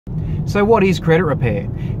So what is credit repair?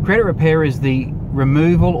 Credit repair is the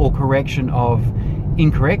removal or correction of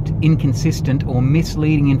incorrect, inconsistent or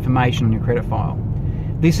misleading information on your credit file.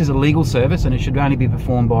 This is a legal service and it should only be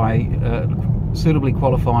performed by suitably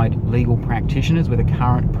qualified legal practitioners with a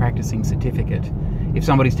current practicing certificate. If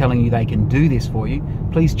somebody's telling you they can do this for you,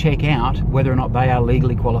 please check out whether or not they are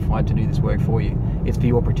legally qualified to do this work for you. It's for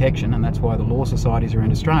your protection, and that's why the law societies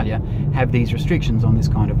around Australia have these restrictions on this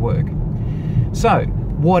kind of work. So,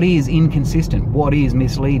 what is inconsistent? What is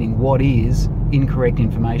misleading? What is incorrect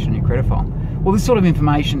information in your credit file? Well, this sort of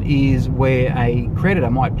information is where a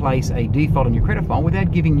creditor might place a default on your credit file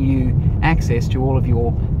without giving you access to all of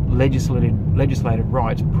your legislated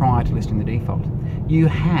rights prior to listing the default. You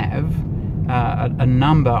have a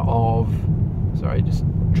number of, sorry, just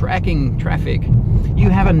tracking traffic.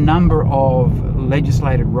 You have a number of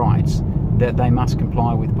legislated rights that they must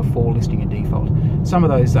comply with before listing a default. Some of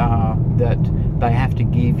those are that they have to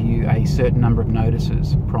give you a certain number of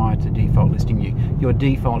notices prior to default listing you. Your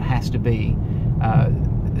default has to be a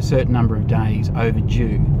certain number of days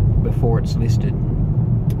overdue before it's listed.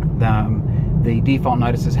 The default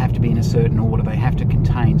notices have to be in a certain order. They have to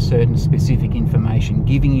contain certain specific information,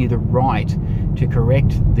 giving you the right to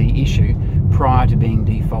correct the issue prior to being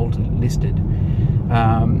default listed.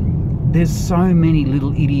 There's so many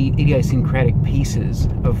little idiosyncratic pieces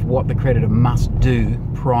of what the creditor must do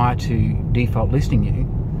prior to default listing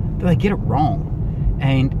you that they get it wrong.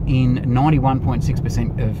 And in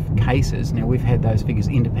 91.6% of cases, now we've had those figures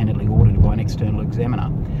independently audited by an external examiner,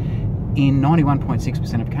 in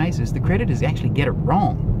 91.6% of cases, the creditors actually get it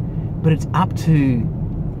wrong. But it's up to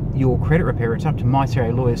your credit repairer, it's up to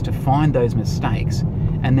MyCRA Lawyers to find those mistakes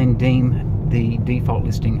and then deem the default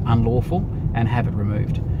listing unlawful and have it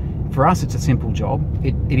removed. For us, it's a simple job.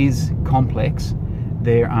 It is complex.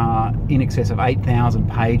 There are in excess of 8,000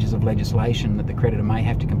 pages of legislation that the creditor may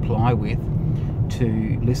have to comply with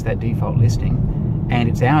to list that default listing, and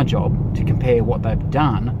it's our job to compare what they've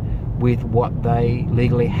done with what they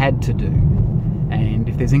legally had to do. And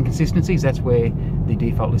if there's inconsistencies, that's where the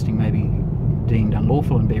default listing may be deemed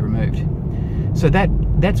unlawful and be removed. So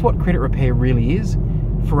that's what credit repair really is.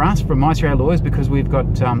 For us, from MyCRA Lawyers, because we've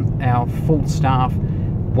got our full staff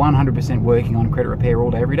 100% working on credit repair all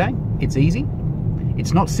day, every day, it's easy.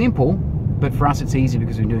 It's not simple, but for us it's easy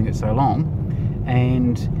because we've been doing it so long.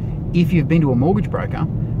 And if you've been to a mortgage broker,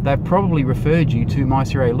 they've probably referred you to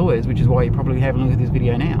MyCRA Lawyers, which is why you probably have a look at this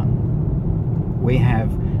video now. We have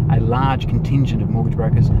a large contingent of mortgage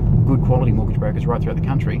brokers, good quality mortgage brokers right throughout the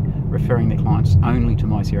country, referring their clients only to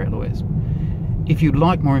MyCRA Lawyers. If you'd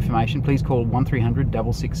like more information, please call 1300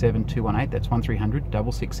 667 218. That's 1300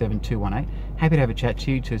 667 218. Happy to have a chat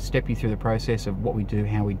to you to step you through the process of what we do,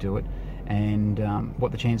 how we do it, and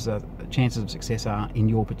what the chances of success are in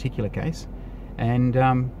your particular case. And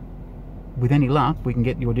with any luck, we can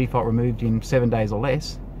get your default removed in 7 days or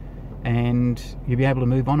less, and you'll be able to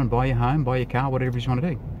move on and buy your home, buy your car, whatever you want to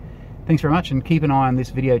do. Thanks very much, and keep an eye on this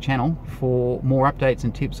video channel for more updates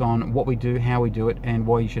and tips on what we do, how we do it, and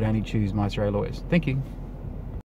why you should only choose MyCRA Lawyers. Thank you.